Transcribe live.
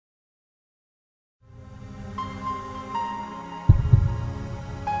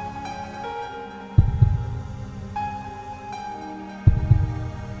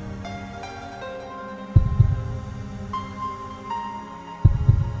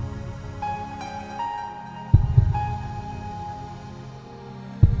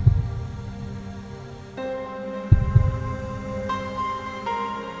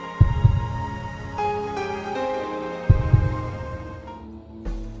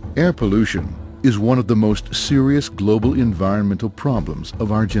Air pollution is one of the most serious global environmental problems of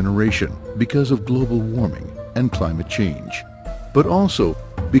our generation because of global warming and climate change, but also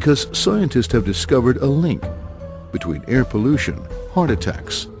because scientists have discovered a link between air pollution, heart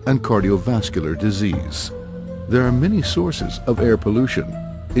attacks, and cardiovascular disease. There are many sources of air pollution,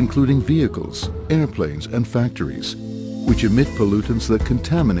 including vehicles, airplanes, and factories, which emit pollutants that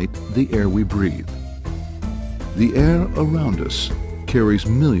contaminate the air we breathe. The air around us carries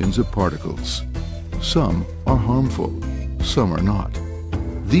millions of particles. Some are harmful, some are not.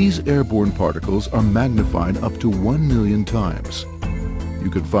 These airborne particles are magnified up to 1 million times. You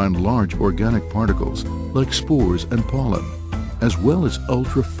can find large organic particles like spores and pollen, as well as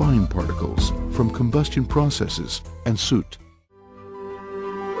ultra-fine particles from combustion processes and soot.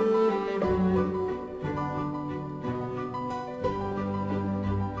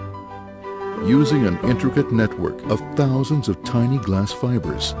 Using an intricate network of thousands of tiny glass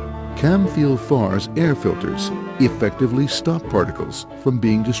fibers, Camfil Farr's air filters effectively stop particles from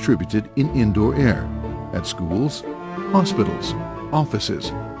being distributed in indoor air at schools, hospitals,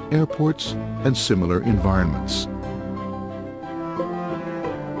 offices, airports, and similar environments.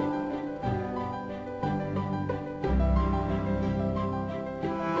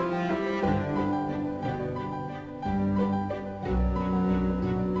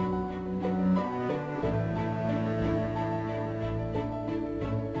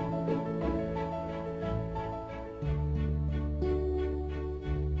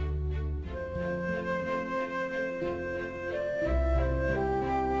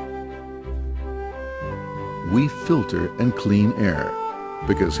 We filter and clean air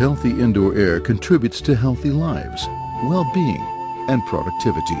because healthy indoor air contributes to healthy lives, well-being, and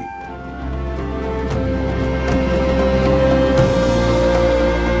productivity.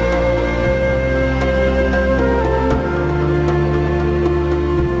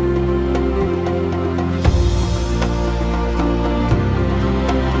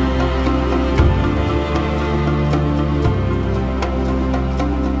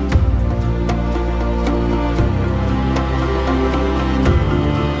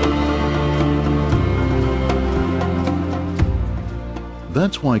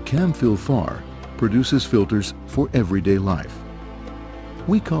 That's why Camfil Farr produces filters for everyday life.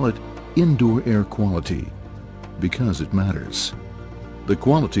 We call it indoor air quality because it matters. The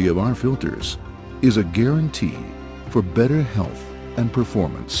quality of our filters is a guarantee for better health and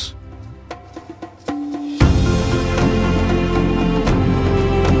performance.